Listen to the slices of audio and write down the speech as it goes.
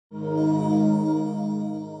And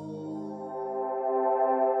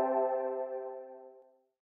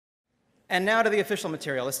now to the official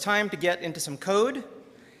material. It's time to get into some code.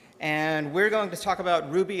 And we're going to talk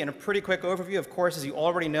about Ruby in a pretty quick overview. Of course, as you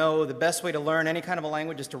already know, the best way to learn any kind of a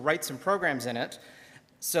language is to write some programs in it.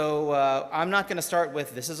 So I'm not going to start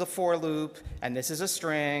with this is a for loop and this is a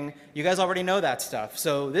string. You guys already know that stuff.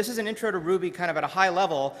 So this is an intro to Ruby kind of at a high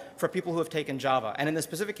level for people who have taken Java. And in the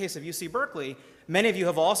specific case of UC Berkeley, many of you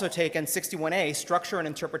have also taken 61A, Structure and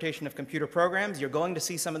Interpretation of Computer Programs. You're going to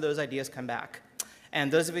see some of those ideas come back.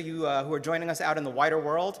 And those of you who are joining us out in the wider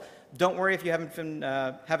world, don't worry if you haven't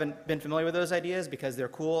been familiar with those ideas, because they're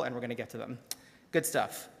cool and we're going to get to them. Good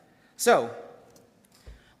stuff. So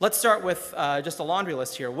let's start with just a laundry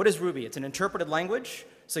list here. What is Ruby? It's an interpreted language,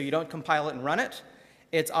 so you don't compile it and run it.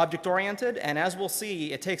 It's object-oriented, and as we'll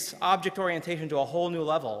see, it takes object orientation to a whole new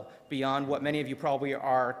level beyond what many of you probably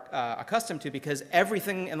are accustomed to, because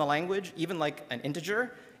everything in the language, even like an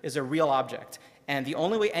integer, is a real object. And the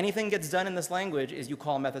only way anything gets done in this language is you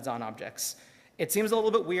call methods on objects. It seems a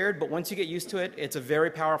little bit weird, but once you get used to it, it's a very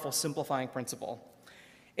powerful simplifying principle.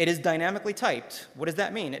 It is dynamically typed. What does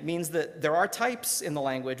that mean? It means that there are types in the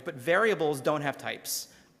language, but variables don't have types.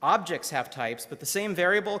 Objects have types, but the same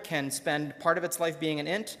variable can spend part of its life being an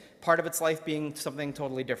int, part of its life being something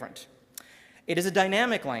totally different. It is a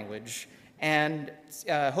dynamic language. And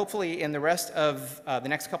hopefully in the rest of the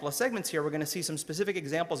next couple of segments here, we're going to see some specific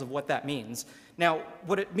examples of what that means. Now,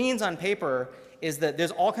 what it means on paper is that there's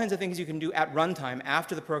all kinds of things you can do at runtime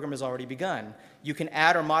after the program has already begun. You can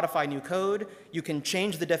add or modify new code. You can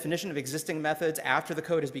change the definition of existing methods after the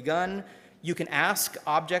code has begun. You can ask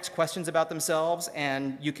objects questions about themselves,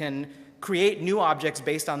 and you can create new objects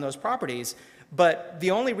based on those properties. But the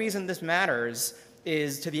only reason this matters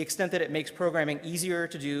is to the extent that it makes programming easier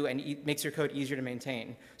to do and makes your code easier to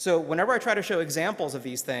maintain. So whenever I try to show examples of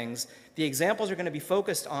these things, the examples are going to be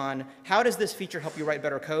focused on how does this feature help you write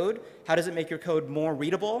better code? How does it make your code more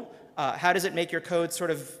readable? How does it make your code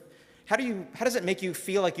sort of, how does it make you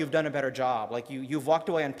feel like you've done a better job, like you've walked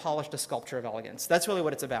away and polished a sculpture of elegance? That's really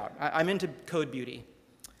what it's about. I'm into code beauty.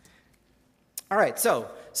 All right,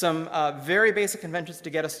 so some very basic conventions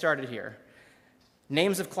to get us started here.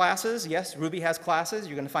 Names of classes, yes, Ruby has classes.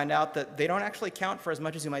 You're going to find out that they don't actually count for as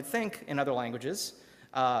much as you might think in other languages.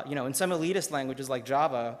 In some elitist languages like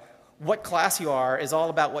Java, what class you are is all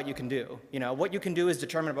about what you can do. What you can do is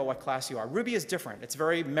determined by what class you are. Ruby is different. It's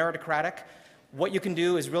very meritocratic. What you can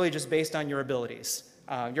do is really just based on your abilities.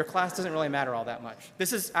 Your class doesn't really matter all that much.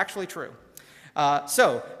 This is actually true.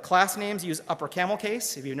 So class names use upper camel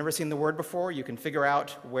case. If you've never seen the word before, you can figure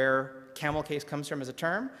out where camel case comes from as a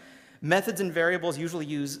term. Methods and variables usually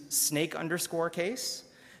use snake underscore case.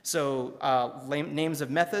 So names of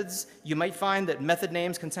methods, you might find that method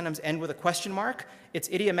names can sometimes end with a question mark. It's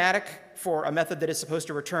idiomatic for a method that is supposed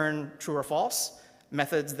to return true or false,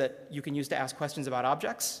 methods that you can use to ask questions about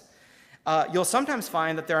objects. You'll sometimes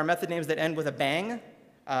find that there are method names that end with a bang,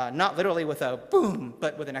 not literally with a boom,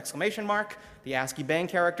 but with an exclamation mark, the ASCII bang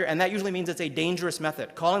character, and that usually means it's a dangerous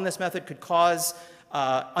method. Calling this method could cause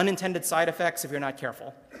unintended side effects if you're not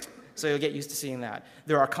careful. So you'll get used to seeing that.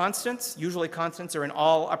 There are constants. Usually constants are in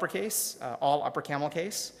all uppercase, all upper camel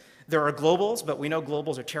case. There are globals, but we know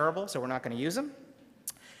globals are terrible, so we're not going to use them.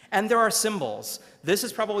 And there are symbols. This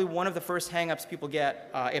is probably one of the first hang-ups people get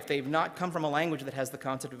if they've not come from a language that has the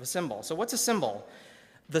concept of a symbol. So what's a symbol?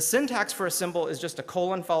 The syntax for a symbol is just a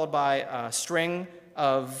colon followed by a string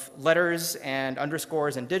of letters and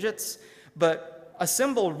underscores and digits. But a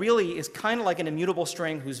symbol really is kind of like an immutable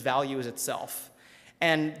string whose value is itself.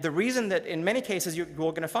 And the reason that in many cases you're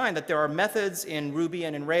going to find that there are methods in Ruby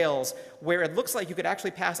and in Rails where it looks like you could actually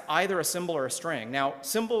pass either a symbol or a string. Now,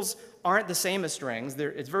 symbols aren't the same as strings.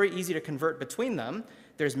 It's very easy to convert between them.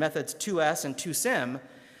 There's methods toS and toSym.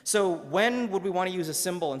 So when would we want to use a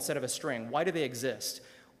symbol instead of a string? Why do they exist?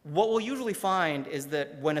 What we'll usually find is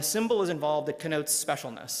that when a symbol is involved, it connotes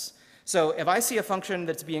specialness. So if I see a function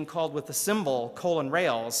that's being called with the symbol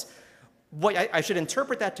 :Rails, what I should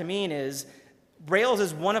interpret that to mean is Rails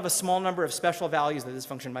is one of a small number of special values that this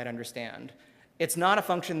function might understand. It's not a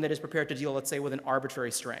function that is prepared to deal, let's say, with an arbitrary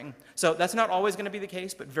string. So that's not always going to be the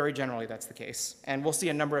case, but very generally that's the case. And we'll see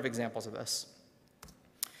a number of examples of this.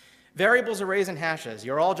 Variables, arrays, and hashes.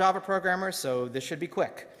 You're all Java programmers, so this should be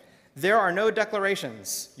quick. There are no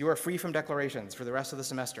declarations. You are free from declarations for the rest of the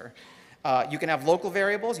semester. You can have local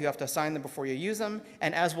variables. You have to assign them before you use them.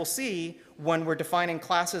 And as we'll see, when we're defining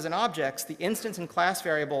classes and objects, the instance and class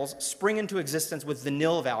variables spring into existence with the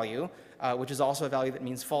nil value, which is also a value that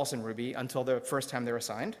means false in Ruby until the first time they're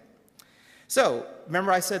assigned. So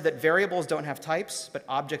remember I said that variables don't have types, but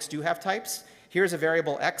objects do have types. Here's a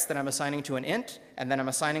variable x that I'm assigning to an int, and then I'm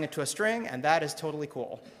assigning it to a string, and that is totally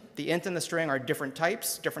cool. The int and the string are different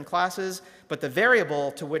types, different classes, but the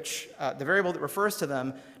variable the variable that refers to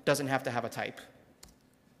them doesn't have to have a type.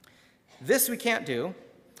 This we can't do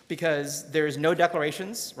because there's no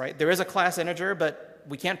declarations, right? There is a class integer, but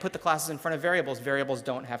we can't put the classes in front of variables. Variables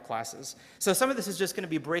don't have classes. So some of this is just going to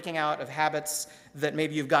be breaking out of habits that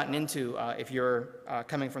maybe you've gotten into if you're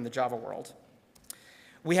coming from the Java world.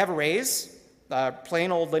 We have arrays.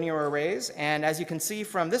 Plain old linear arrays, and as you can see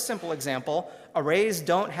from this simple example, arrays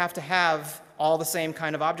don't have to have all the same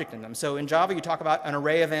kind of object in them. So in Java, you talk about an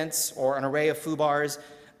array of ints or an array of foo-bars.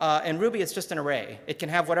 In Ruby, it's just an array. It can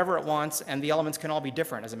have whatever it wants, and the elements can all be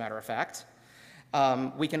different, as a matter of fact.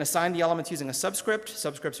 We can assign the elements using a subscript.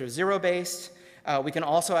 Subscripts are zero-based. We can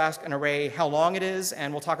also ask an array how long it is,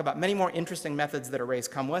 and we'll talk about many more interesting methods that arrays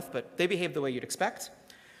come with, but they behave the way you'd expect.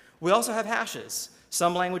 We also have hashes.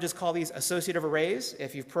 Some languages call these associative arrays.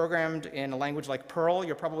 If you've programmed in a language like Perl,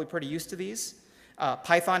 you're probably pretty used to these.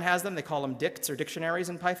 Python has them. They call them dicts or dictionaries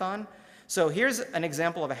in Python. So here's an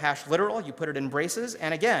example of a hash literal. You put it in braces.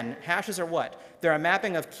 And again, hashes are what? They're a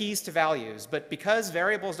mapping of keys to values. But because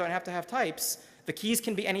variables don't have to have types, the keys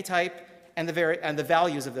can be any type, and the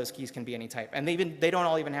values of those keys can be any type. And they don't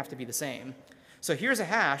all even have to be the same. So here's a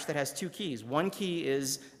hash that has two keys. One key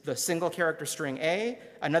is the single character string A.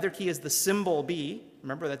 Another key is the symbol B.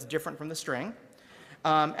 Remember, that's different from the string.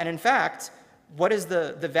 And in fact, what is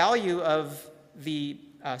the value of the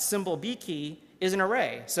symbol B key is an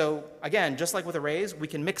array. So again, just like with arrays, we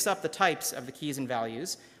can mix up the types of the keys and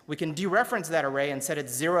values. We can dereference that array and set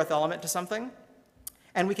its 0th element to something.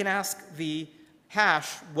 And we can ask the hash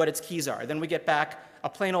what its keys are. Then we get back a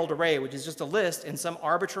plain old array, which is just a list in some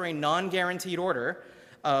arbitrary non-guaranteed order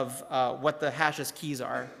of what the hash's keys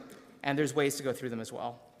are. And there's ways to go through them as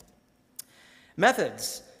well.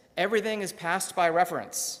 Methods. Everything is passed by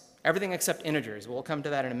reference. Everything except integers. We'll come to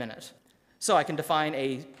that in a minute. So I can define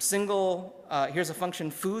a single, here's a function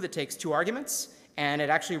foo that takes 2 arguments, and it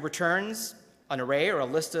actually returns an array or a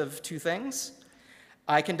list of 2 things.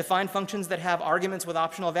 I can define functions that have arguments with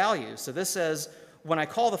optional values. So this says, when I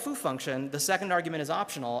call the foo function, the second argument is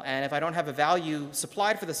optional, and if I don't have a value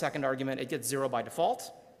supplied for the second argument, it gets 0 by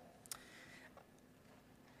default.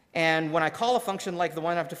 And when I call a function like the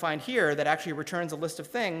one I've defined here that actually returns a list of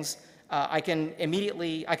things, I can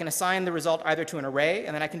assign the result either to an array,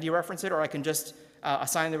 and then I can dereference it, or I can just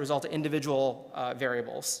assign the result to individual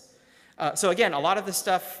variables. So again, a lot of this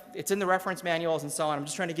stuff, it's in the reference manuals and so on. I'm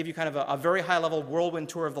just trying to give you kind of a very high-level whirlwind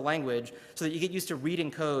tour of the language so that you get used to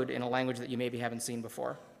reading code in a language that you maybe haven't seen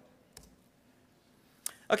before.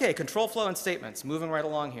 Okay, control flow and statements, moving right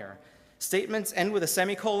along here. Statements end with a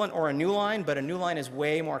semicolon or a new line, but a new line is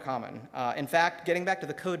way more common. In fact, getting back to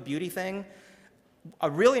the code beauty thing,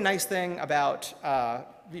 a really nice thing about,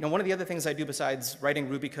 one of the other things I do besides writing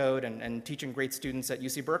Ruby code and teaching great students at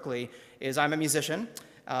UC Berkeley is I'm a musician.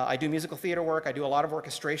 I do musical theater work. I do a lot of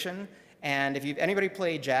orchestration. And if anybody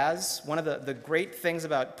play jazz, one of the great things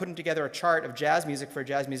about putting together a chart of jazz music for a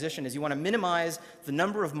jazz musician is you want to minimize the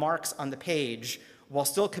number of marks on the page while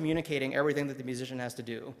still communicating everything that the musician has to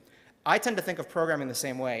do. I tend to think of programming the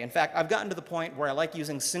same way. In fact, I've gotten to the point where I like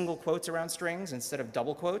using single quotes around strings instead of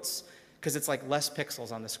double quotes because it's like less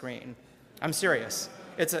pixels on the screen. I'm serious.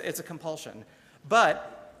 It's a compulsion.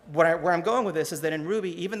 But where I'm going with this is that in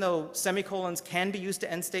Ruby, even though semicolons can be used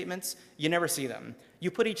to end statements, you never see them. You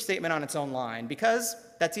put each statement on its own line because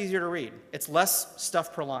that's easier to read. It's less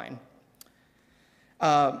stuff per line.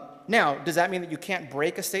 Now, does that mean that you can't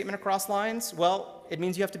break a statement across lines? Well, it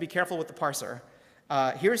means you have to be careful with the parser.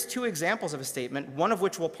 Here's 2 examples of a statement, one of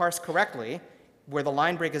which will parse correctly, where the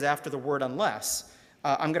line break is after the word unless.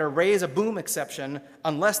 I'm going to raise a boom exception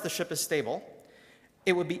unless the ship is stable.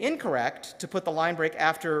 It would be incorrect to put the line break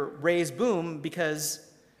after raise boom because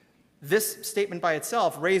this statement by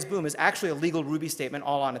itself, raise boom, is actually a legal Ruby statement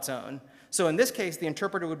all on its own. So in this case, the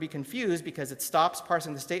interpreter would be confused because it stops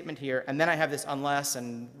parsing the statement here, and then I have this unless,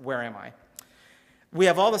 and where am I? We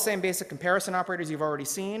have all the same basic comparison operators you've already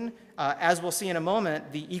seen. As we'll see in a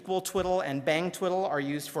moment, the equal twiddle and bang twiddle are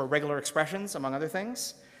used for regular expressions, among other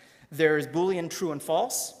things. There's Boolean true and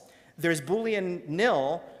false. There's Boolean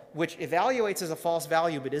nil, which evaluates as a false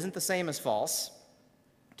value but isn't the same as false.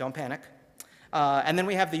 Don't panic. And then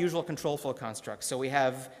we have the usual control flow constructs. So we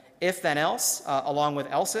have if then else, along with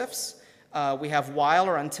else ifs. We have while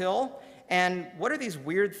or until. And what are these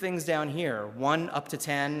weird things down here? 1 up to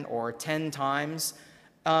 10 or 10 times.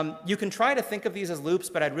 You can try to think of these as loops,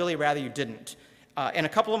 but I'd really rather you didn't. In a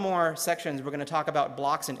couple of more sections, we're going to talk about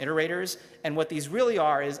blocks and iterators, and what these really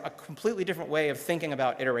are is a completely different way of thinking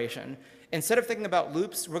about iteration. Instead of thinking about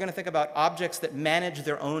loops, we're going to think about objects that manage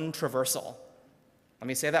their own traversal. Let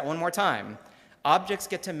me say that one more time. Objects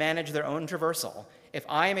get to manage their own traversal. If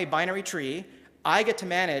I am a binary tree, I get to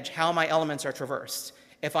manage how my elements are traversed.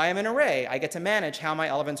 If I am an array, I get to manage how my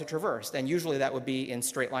elements are traversed, and usually that would be in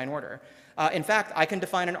straight line order. In fact, I can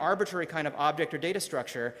define an arbitrary kind of object or data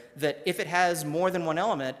structure that if it has more than one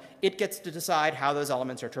element, it gets to decide how those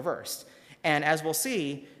elements are traversed. And as we'll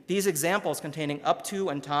see, these examples containing up to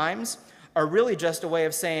and times are really just a way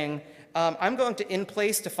of saying, I'm going to in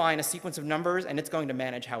place define a sequence of numbers, and it's going to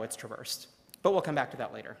manage how it's traversed. But we'll come back to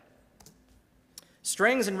that later.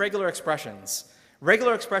 Strings and regular expressions.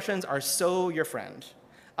 Regular expressions are so your friend.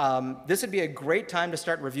 This would be a great time to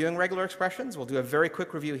start reviewing regular expressions. We'll do a very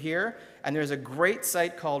quick review here. And there's a great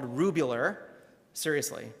site called Rubular,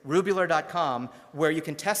 seriously, rubular.com, where you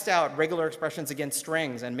can test out regular expressions against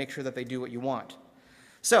strings and make sure that they do what you want.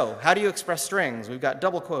 So how do you express strings? We've got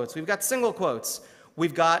double quotes. We've got single quotes.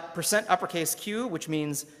 We've got %Q, which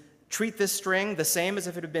means treat this string the same as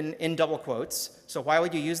if it had been in double quotes. So why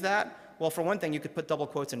would you use that? Well, for one thing, you could put double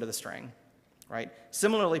quotes into the string, right?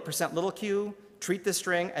 Similarly, %q, treat this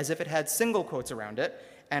string as if it had single quotes around it.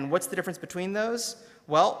 And what's the difference between those?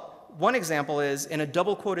 Well, one example is in a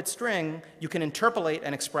double quoted string, you can interpolate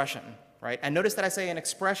an expression, right? And notice that I say an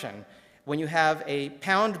expression. When you have a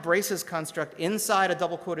pound braces construct inside a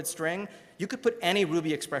double quoted string, you could put any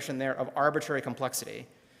Ruby expression there of arbitrary complexity.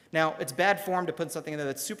 Now, it's bad form to put something in there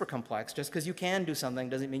that's super complex. Just because you can do something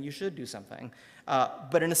doesn't mean you should do something.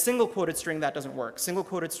 But in a single quoted string, that doesn't work. Single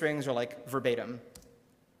quoted strings are like verbatim.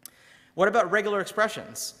 What about regular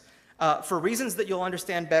expressions? For reasons that you'll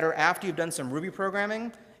understand better after you've done some Ruby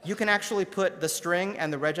programming, you can actually put the string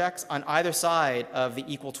and the regex on either side of the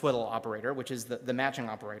equal twiddle operator, which is the matching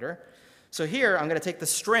operator. So here, I'm going to take the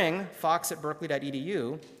string,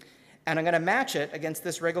 fox@berkeley.edu, and I'm going to match it against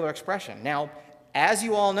this regular expression. Now, as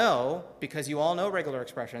you all know, because you all know regular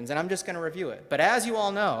expressions, and I'm just going to review it, but as you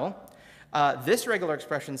all know, this regular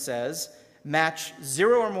expression says match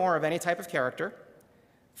 0 or more of any type of character,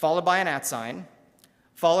 followed by an @ sign,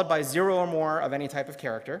 followed by 0 or more of any type of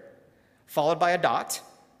character, followed by a dot.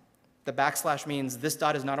 The backslash means this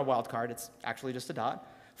dot is not a wildcard, it's actually just a dot,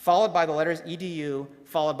 followed by the letters edu,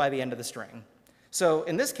 followed by the end of the string. So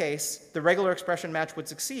in this case, the regular expression match would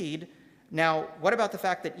succeed. Now, what about the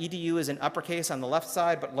fact that edu is in uppercase on the left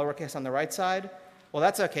side but lowercase on the right side? Well,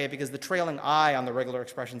 that's okay because the trailing I on the regular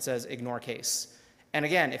expression says ignore case. And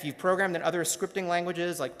again, if you've programmed in other scripting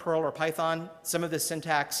languages like Perl or Python, some of this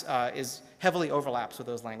syntax heavily overlaps with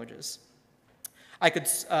those languages. I could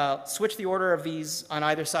switch the order of these on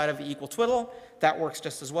either side of the equal twiddle. That works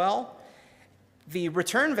just as well. The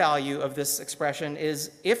return value of this expression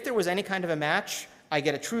is if there was any kind of a match, I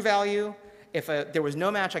get a true value. If there was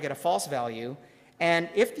no match, I get a false value. And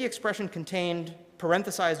if the expression contained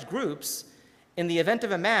parenthesized groups, in the event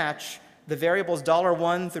of a match, the variables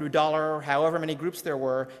 $1 through however many groups there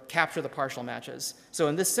were capture the partial matches. So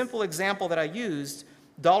in this simple example that I used,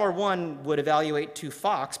 $1 would evaluate to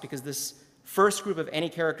Fox because this first group of any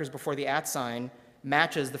characters before the @ sign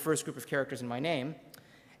matches the first group of characters in my name.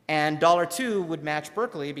 And $2 would match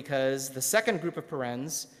Berkeley because the second group of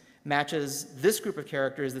parens matches this group of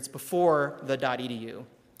characters that's before the .edu.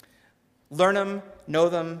 Learn them, know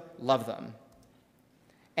them, love them.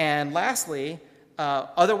 And lastly,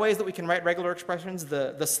 other ways that we can write regular expressions,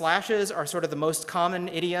 the slashes are sort of the most common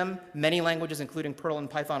idiom. Many languages, including Perl and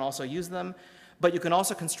Python, also use them. But you can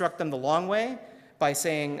also construct them the long way by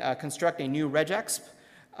saying construct a new regexp.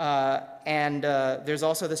 There's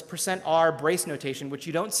also this %r brace notation, which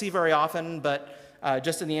you don't see very often, but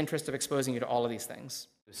just in the interest of exposing you to all of these things.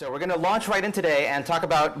 So we're going to launch right in today and talk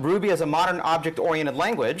about Ruby as a modern object-oriented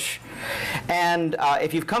language. And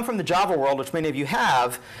if you've come from the Java world, which many of you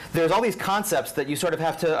have, there's all these concepts that you sort of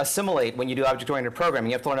have to assimilate when you do object-oriented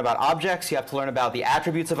programming. You have to learn about objects, you have to learn about the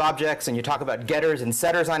attributes of objects, and you talk about getters and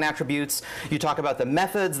setters on attributes. You talk about the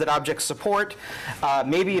methods that objects support.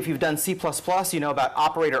 Maybe if you've done C++, you know about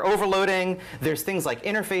operator overloading. There's things like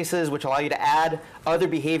interfaces, which allow you to add other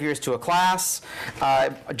behaviors to a class.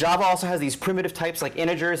 Java also has these primitive types like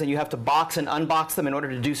integers, and you have to box and unbox them in order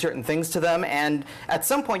to do certain things to them. And at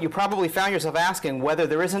some point, you probably found yourself asking whether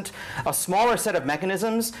there isn't a smaller set of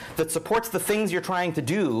mechanisms that supports the things you're trying to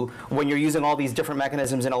do when you're using all these different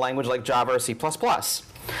mechanisms in a language like Java or C++.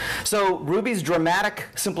 So Ruby's dramatic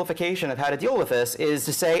simplification of how to deal with this is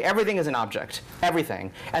to say everything is an object,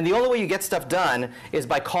 everything. And the only way you get stuff done is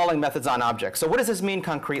by calling methods on objects. So what does this mean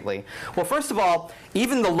concretely? Well, first of all,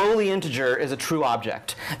 even the lowly integer is a true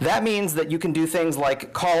object. That means that you can do things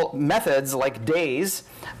like call methods like days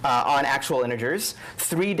on actual integers.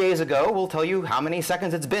 3 days ago will tell you how many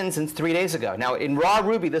seconds it's been since 3 days ago. Now, in raw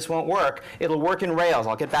Ruby, this won't work. It'll work in Rails.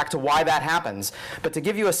 I'll get back to why that happens. But to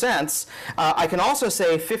give you a sense, I can also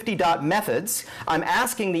say 50.methods. I'm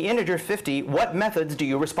asking the integer 50, what methods do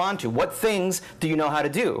you respond to? What things do you know how to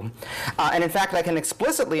do? And in fact, I can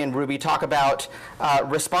explicitly in Ruby talk about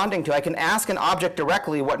responding to. I can ask an object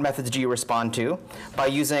directly, what methods do you respond to, by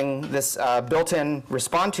using this built-in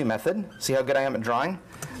respond to method. See how good I am at drawing?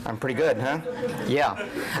 I'm pretty good, huh?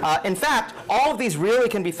 Yeah. In fact, all of these really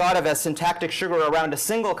can be thought of as syntactic sugar around a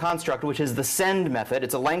single construct, which is the send method.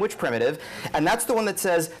 It's a language primitive. And that's the one that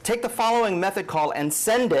says, take the following method call and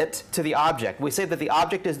send it to the object. We say that the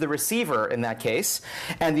object is the receiver in that case.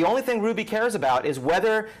 And the only thing Ruby cares about is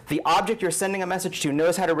whether the object you're sending a message to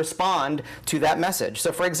knows how to respond to that message.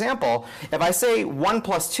 So for example, if I say 1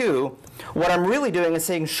 plus 2, what I'm really doing is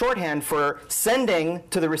saying shorthand for sending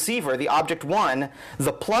to the receiver, the object 1,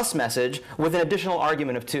 the plus message with an additional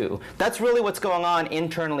argument of 2. That's really what's going on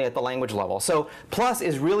internally at the language level. So plus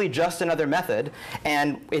is really just another method,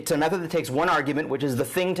 and it's a method that takes one argument, which is the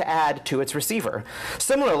thing to add to its receiver.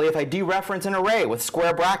 Similarly, if I dereference an array with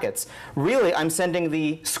square brackets, really I'm sending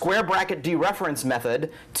the square bracket dereference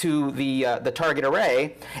method to the target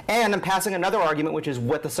array, and I'm passing another argument, which is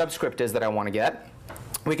what the subscript is that I want to get.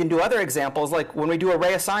 We can do other examples, like when we do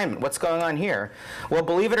array assignment. What's going on here? Well,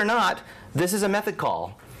 believe it or not, this is a method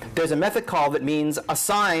call. There's a method call that means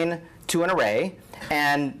assign to an array.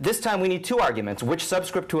 And this time we need 2 arguments, which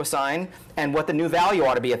subscript to assign and what the new value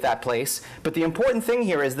ought to be at that place. But the important thing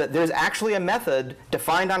here is that there's actually a method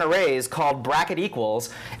defined on arrays called bracket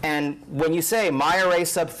equals. And when you say my array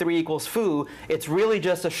sub 3 equals foo, it's really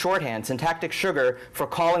just a shorthand, syntactic sugar, for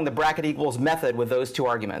calling the bracket equals method with those 2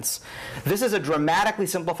 arguments. This is a dramatically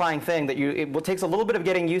simplifying thing that takes a little bit of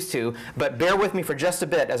getting used to, but bear with me for just a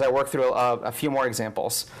bit as I work through a few more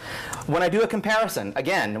examples. When I do a comparison,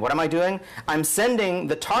 again, what am I doing? I'm sending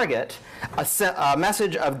the target a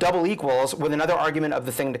message of double equals with another argument of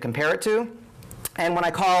the thing to compare it to. And when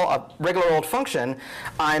I call a regular old function,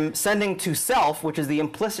 I'm sending to self, which is the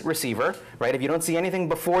implicit receiver, right? If you don't see anything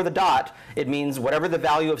before the dot, it means whatever the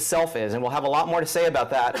value of self is. And we'll have a lot more to say about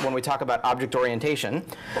that when we talk about object orientation.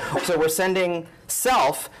 So we're sending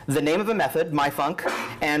self the name of a method, myfunc,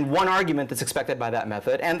 and one argument that's expected by that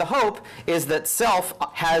method. And the hope is that self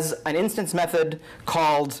has an instance method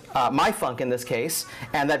called myfunc in this case,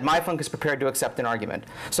 and that myfunc is prepared to accept an argument.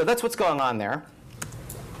 So that's what's going on there.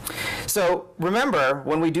 So remember,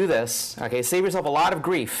 when we do this, okay, save yourself a lot of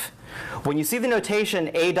grief. When you see the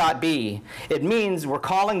notation a.b, it means we're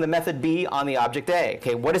calling the method b on the object a.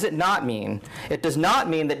 Okay, what does it not mean? It does not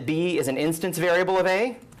mean that b is an instance variable of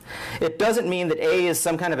a. It doesn't mean that A is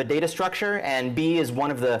some kind of a data structure and B is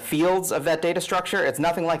one of the fields of that data structure. It's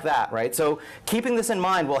nothing like that, right? So keeping this in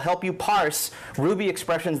mind will help you parse Ruby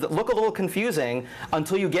expressions that look a little confusing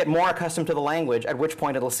until you get more accustomed to the language, at which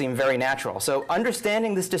point it'll seem very natural. So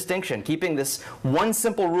understanding this distinction, keeping this one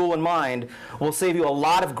simple rule in mind, will save you a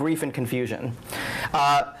lot of grief and confusion.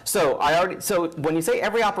 So when you say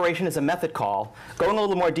every operation is a method call, going a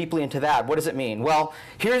little more deeply into that, what does it mean? Well,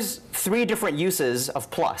 here's 3 different uses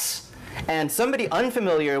of plus. And somebody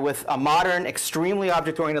unfamiliar with a modern, extremely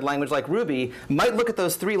object-oriented language like Ruby might look at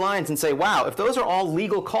those 3 lines and say, wow, if those are all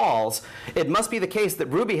legal calls, it must be the case that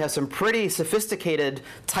Ruby has some pretty sophisticated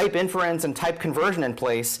type inference and type conversion in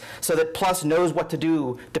place so that plus knows what to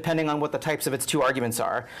do depending on what the types of its 2 arguments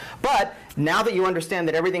are. But now that you understand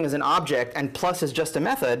that everything is an object and plus is just a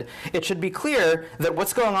method, it should be clear that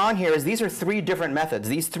what's going on here is these are 3 different methods.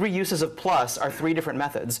 These 3 uses of plus are 3 different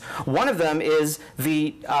methods. One of them is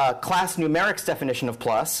the class numerics definition of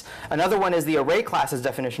plus. Another one is the array class's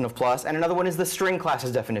definition of plus. And another one is the string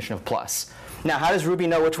class's definition of plus. Now, how does Ruby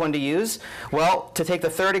know which one to use? Well, to take the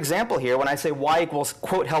 3rd example here, when I say y equals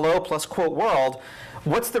quote hello plus quote world,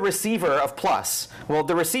 what's the receiver of plus? Well,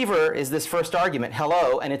 the receiver is this first argument,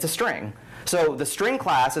 hello, and it's a string. So the string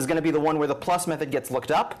class is going to be the one where the plus method gets looked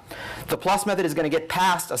up. The plus method is going to get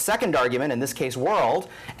passed a second argument, in this case world,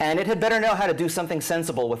 and it had better know how to do something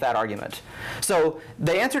sensible with that argument. So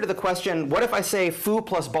the answer to the question, what if I say foo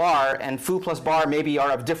plus bar, and foo plus bar maybe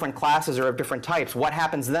are of different classes or of different types, what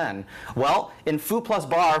happens then? Well, in foo plus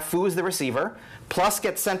bar, foo is the receiver, plus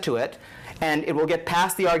gets sent to it, and it will get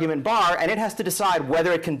past the argument bar, and it has to decide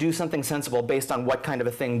whether it can do something sensible based on what kind of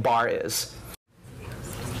a thing bar is.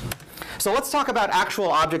 So let's talk about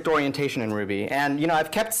actual object orientation in Ruby. And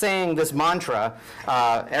I've kept saying this mantra,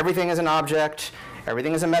 everything is an object,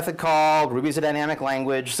 everything is a method call, Ruby is a dynamic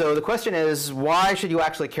language. So the question is, why should you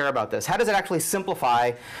actually care about this? How does it actually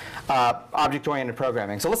simplify object-oriented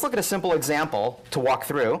programming? So let's look at a simple example to walk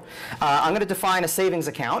through. I'm going to define a savings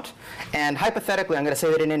account, and hypothetically I'm going to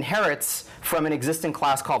say that it inherits from an existing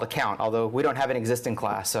class called account, although we don't have an existing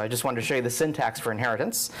class, so I just wanted to show you the syntax for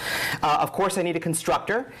inheritance. Of course I need a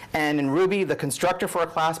constructor, and in Ruby the constructor for a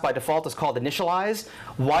class by default is called initialize.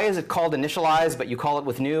 Why is it called initialize but you call it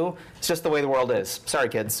with new? It's just the way the world is. Sorry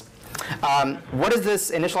kids. What is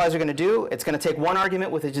this initializer going to do? It's going to take one argument,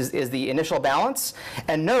 which is the initial balance.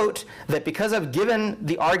 And note that because I've given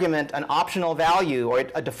the argument an optional value or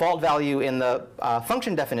a default value in the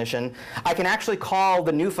function definition, I can actually call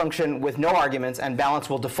the new function with no arguments and balance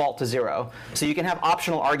will default to 0. So you can have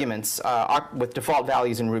optional arguments with default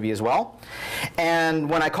values in Ruby as well. And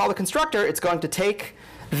when I call the constructor, it's going to take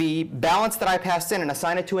the balance that I passed in and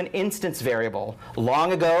assign it to an instance variable.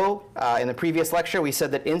 Long ago, in the previous lecture, we said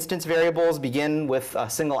that instance variables begin with a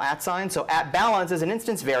single @ sign. So @balance is an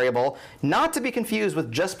instance variable, not to be confused with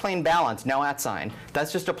just plain balance, no @ sign.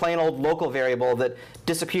 That's just a plain old local variable that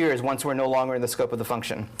disappears once we're no longer in the scope of the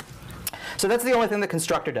function. So that's the only thing the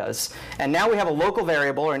constructor does. And now we have a local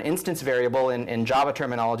variable or an instance variable in Java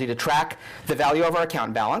terminology to track the value of our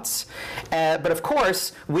account balance. But of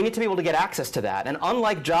course, we need to be able to get access to that. And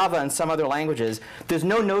unlike Java and some other languages, there's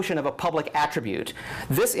no notion of a public attribute.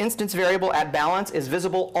 This instance variable @balance is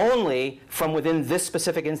visible only from within this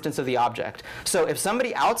specific instance of the object. So if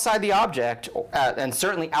somebody outside the object, and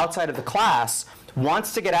certainly outside of the class,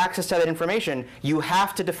 wants to get access to that information, you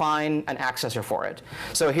have to define an accessor for it.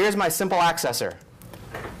 So here's my simple accessor.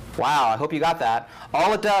 Wow, I hope you got that.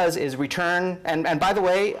 All it does is return, and by the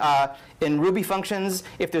way, in Ruby functions,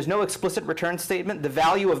 if there's no explicit return statement, the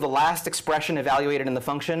value of the last expression evaluated in the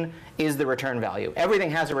function is the return value.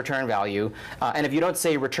 Everything has a return value, and if you don't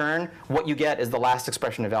say return, what you get is the last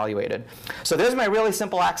expression evaluated. So there's my really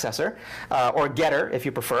simple accessor, or getter if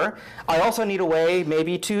you prefer. I also need a way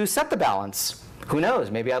maybe to set the balance. Who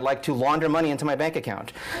knows? Maybe I'd like to launder money into my bank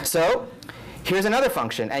account. So here's another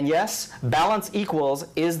function. And yes, balance equals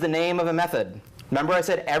is the name of a method. Remember I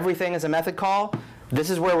said everything is a method call? This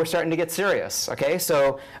is where we're starting to get serious. Okay?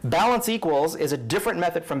 So balance equals is a different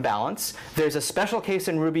method from balance. There's a special case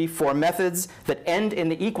in Ruby for methods that end in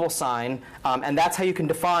the equal sign, and that's how you can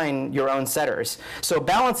define your own setters. So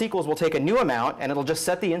balance equals will take a new amount, and it'll just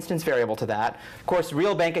set the instance variable to that. Of course,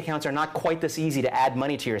 real bank accounts are not quite this easy to add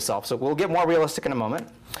money to yourself, so we'll get more realistic in a moment.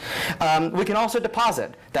 We can also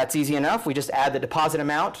deposit. That's easy enough. We just add the deposit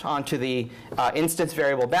amount onto the instance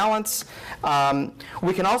variable balance.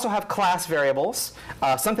 We can also have class variables.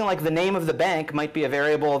 Something like the name of the bank might be a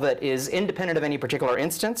variable that is independent of any particular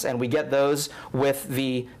instance, and we get those with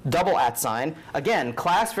the double @ sign. Again,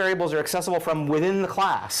 class variables are accessible from within the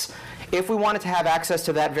class. If we wanted to have access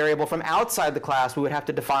to that variable from outside the class, we would have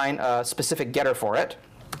to define a specific getter for it.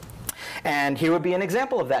 And here would be an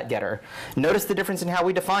example of that getter. Notice the difference in how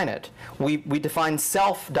we define it. We define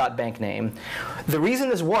self.bankname. The reason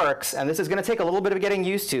this works, and this is going to take a little bit of getting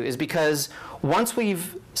used to, is because once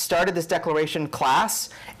we've started this declaration class,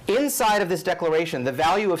 inside of this declaration, the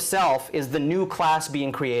value of self is the new class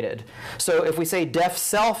being created. So if we say def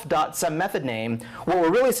self.someMethodName, what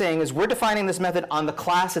we're really saying is we're defining this method on the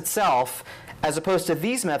class itself, as opposed to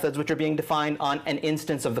these methods which are being defined on an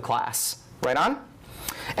instance of the class. Right on?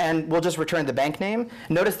 And we'll just return the bank name.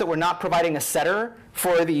 Notice that we're not providing a setter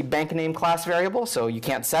for the bank name class variable, so you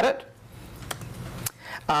can't set it.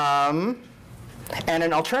 And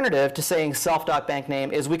an alternative to saying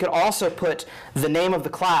self.bankname is we could also put the name of the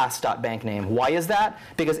class.bankname. Why is that?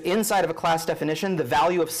 Because inside of a class definition, the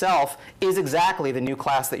value of self is exactly the new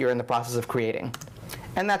class that you're in the process of creating.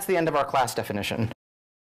 And that's the end of our class definition.